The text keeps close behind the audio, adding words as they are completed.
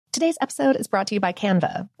Today's episode is brought to you by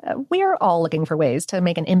Canva. We're all looking for ways to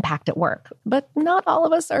make an impact at work, but not all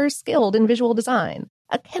of us are skilled in visual design.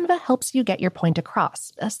 Canva helps you get your point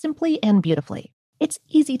across, simply and beautifully. It's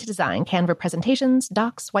easy to design Canva presentations,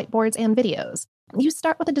 docs, whiteboards, and videos. You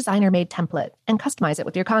start with a designer-made template and customize it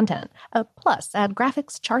with your content. Plus, add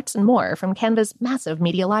graphics, charts, and more from Canva's massive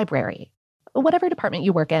media library. Whatever department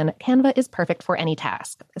you work in, Canva is perfect for any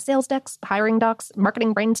task. Sales decks, hiring docs,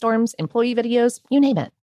 marketing brainstorms, employee videos, you name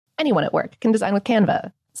it. Anyone at work can design with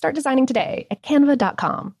Canva. Start designing today at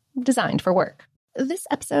canva.com. Designed for work. This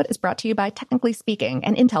episode is brought to you by Technically Speaking,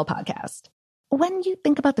 an Intel podcast. When you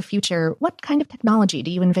think about the future, what kind of technology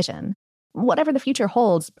do you envision? Whatever the future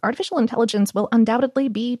holds, artificial intelligence will undoubtedly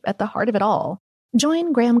be at the heart of it all.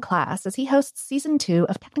 Join Graham Class as he hosts Season 2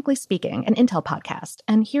 of Technically Speaking, an Intel podcast,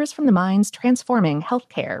 and hears from the minds transforming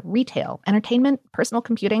healthcare, retail, entertainment, personal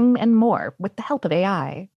computing, and more with the help of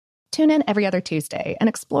AI. Tune in every other Tuesday and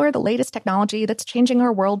explore the latest technology that's changing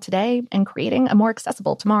our world today and creating a more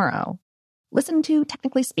accessible tomorrow. Listen to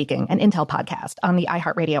Technically Speaking, an Intel podcast on the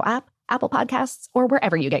iHeartRadio app, Apple Podcasts, or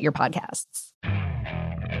wherever you get your podcasts.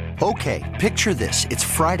 Okay, picture this. It's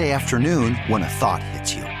Friday afternoon when a thought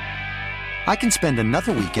hits you. I can spend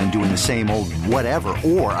another weekend doing the same old whatever,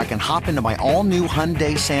 or I can hop into my all-new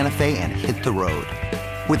Hyundai Santa Fe and hit the road.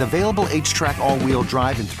 With available H-Track all-wheel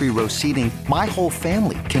drive and 3-row seating, my whole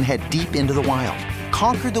family can head deep into the wild.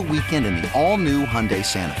 Conquer the weekend in the all-new Hyundai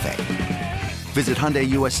Santa Fe. Visit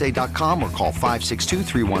HyundaiUSA.com or call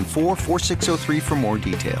 562-314-4603 for more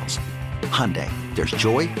details. Hyundai, there's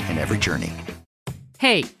joy in every journey.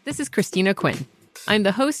 Hey, this is Christina Quinn. I'm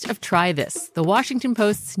the host of Try This, the Washington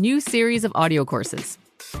Post's new series of audio courses.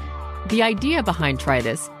 The idea behind Try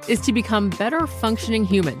This is to become better functioning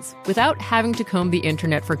humans without having to comb the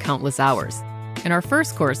internet for countless hours. In our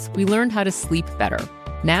first course, we learned how to sleep better.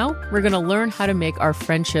 Now, we're going to learn how to make our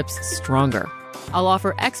friendships stronger. I'll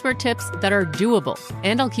offer expert tips that are doable,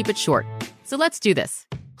 and I'll keep it short. So let's do this.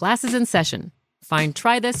 Class is in session. Find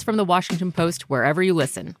Try This from the Washington Post wherever you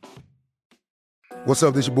listen. What's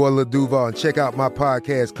up, this your boy Lil Duval, and check out my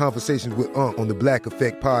podcast, Conversations with Unc, on the Black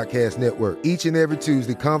Effect Podcast Network. Each and every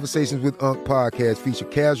Tuesday, Conversations with Unc podcast feature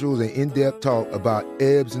casuals and in-depth talk about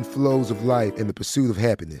ebbs and flows of life and the pursuit of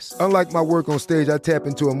happiness. Unlike my work on stage, I tap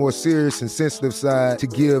into a more serious and sensitive side to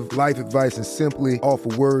give life advice and simply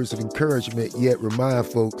offer words of encouragement, yet remind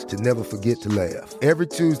folks to never forget to laugh. Every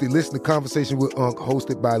Tuesday, listen to Conversations with Unc,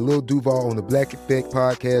 hosted by Lil Duval on the Black Effect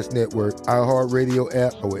Podcast Network, iHeartRadio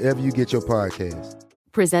app, or wherever you get your podcasts.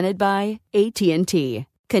 Presented by AT&T.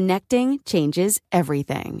 Connecting changes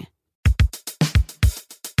everything.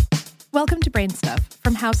 Welcome to Brain Stuff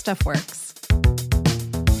from How Stuff Works.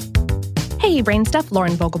 Hey, Brain Stuff,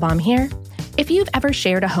 Lauren Vogelbaum here. If you've ever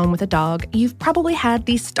shared a home with a dog, you've probably had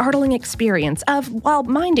the startling experience of, while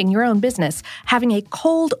minding your own business, having a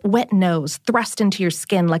cold, wet nose thrust into your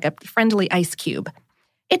skin like a friendly ice cube.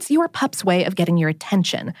 It's your pup's way of getting your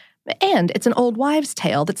attention. And it's an old wives'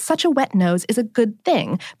 tale that such a wet nose is a good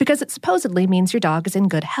thing because it supposedly means your dog is in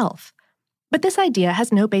good health. But this idea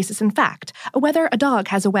has no basis in fact. Whether a dog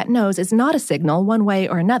has a wet nose is not a signal, one way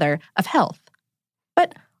or another, of health.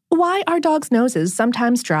 But why are dogs' noses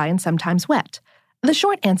sometimes dry and sometimes wet? The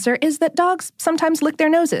short answer is that dogs sometimes lick their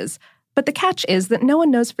noses, but the catch is that no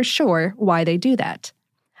one knows for sure why they do that.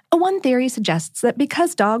 One theory suggests that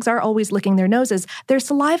because dogs are always licking their noses, their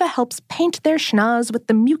saliva helps paint their schnoz with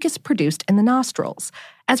the mucus produced in the nostrils.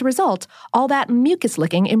 As a result, all that mucus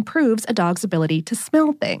licking improves a dog's ability to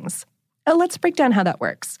smell things. Let's break down how that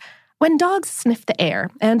works. When dogs sniff the air,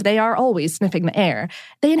 and they are always sniffing the air,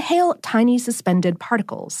 they inhale tiny suspended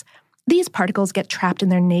particles. These particles get trapped in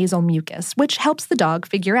their nasal mucus, which helps the dog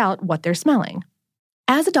figure out what they're smelling.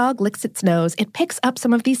 As a dog licks its nose, it picks up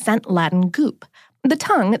some of the scent-laden goop. The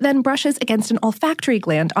tongue then brushes against an olfactory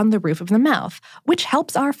gland on the roof of the mouth, which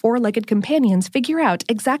helps our four-legged companions figure out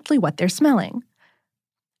exactly what they're smelling.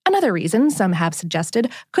 Another reason some have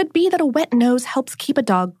suggested could be that a wet nose helps keep a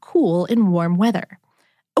dog cool in warm weather.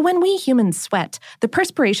 When we humans sweat, the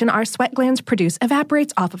perspiration our sweat glands produce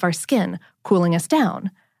evaporates off of our skin, cooling us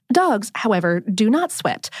down. Dogs, however, do not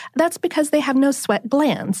sweat. That's because they have no sweat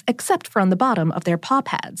glands, except for on the bottom of their paw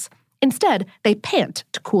pads. Instead, they pant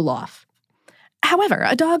to cool off. However,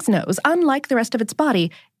 a dog's nose, unlike the rest of its body,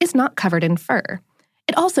 is not covered in fur.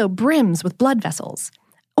 It also brims with blood vessels.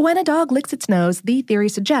 When a dog licks its nose, the theory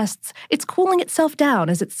suggests it's cooling itself down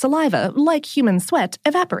as its saliva, like human sweat,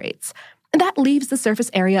 evaporates. That leaves the surface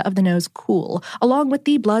area of the nose cool, along with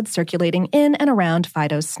the blood circulating in and around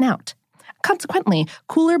Fido's snout. Consequently,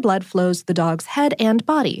 cooler blood flows to the dog's head and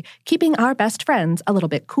body, keeping our best friends a little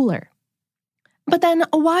bit cooler. But then,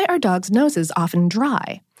 why are dogs' noses often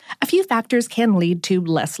dry? A few factors can lead to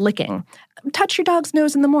less licking. Touch your dog's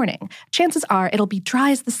nose in the morning. Chances are it'll be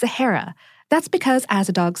dry as the Sahara. That's because as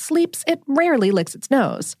a dog sleeps, it rarely licks its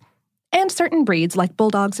nose. And certain breeds, like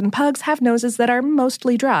bulldogs and pugs, have noses that are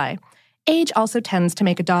mostly dry. Age also tends to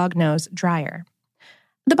make a dog nose drier.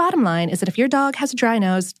 The bottom line is that if your dog has a dry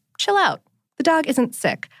nose, chill out. The dog isn't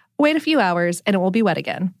sick. Wait a few hours and it will be wet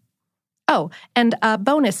again. Oh, and a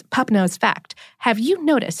bonus pup nose fact. Have you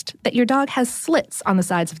noticed that your dog has slits on the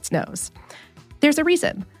sides of its nose? There's a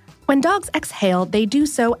reason. When dogs exhale, they do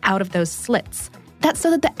so out of those slits. That's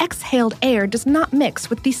so that the exhaled air does not mix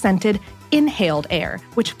with the scented, inhaled air,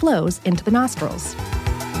 which flows into the nostrils.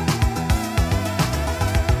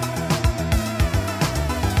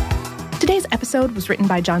 Today's episode was written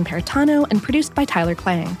by John Paritano and produced by Tyler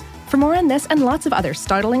Klang. For more on this and lots of other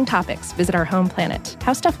startling topics, visit our home planet,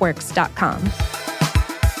 howstuffworks.com.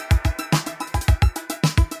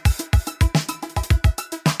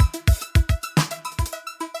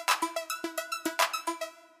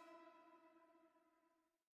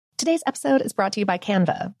 Today's episode is brought to you by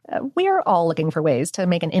Canva. We're all looking for ways to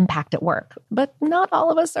make an impact at work, but not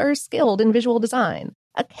all of us are skilled in visual design.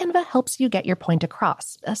 Canva helps you get your point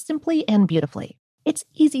across, simply and beautifully. It's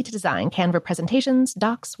easy to design Canva presentations,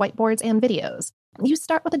 docs, whiteboards, and videos. You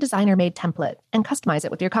start with a designer-made template and customize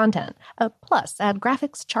it with your content. Plus, add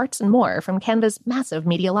graphics, charts, and more from Canva's massive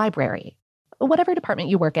media library. Whatever department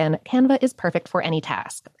you work in, Canva is perfect for any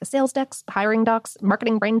task. Sales decks, hiring docs,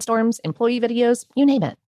 marketing brainstorms, employee videos, you name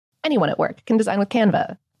it. Anyone at work can design with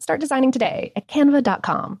Canva. Start designing today at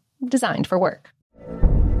canva.com. Designed for work.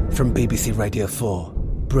 From BBC Radio 4,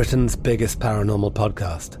 Britain's biggest paranormal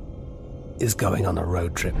podcast is going on a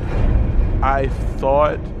road trip. I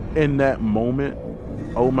thought in that moment,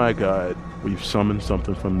 oh my God, we've summoned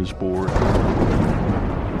something from this board.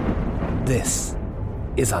 This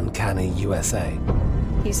is Uncanny USA.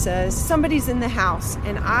 He says, somebody's in the house,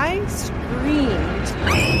 and I screamed.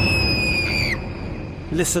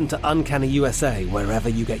 Listen to Uncanny USA wherever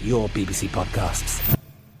you get your BBC podcasts,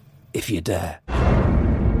 if you dare.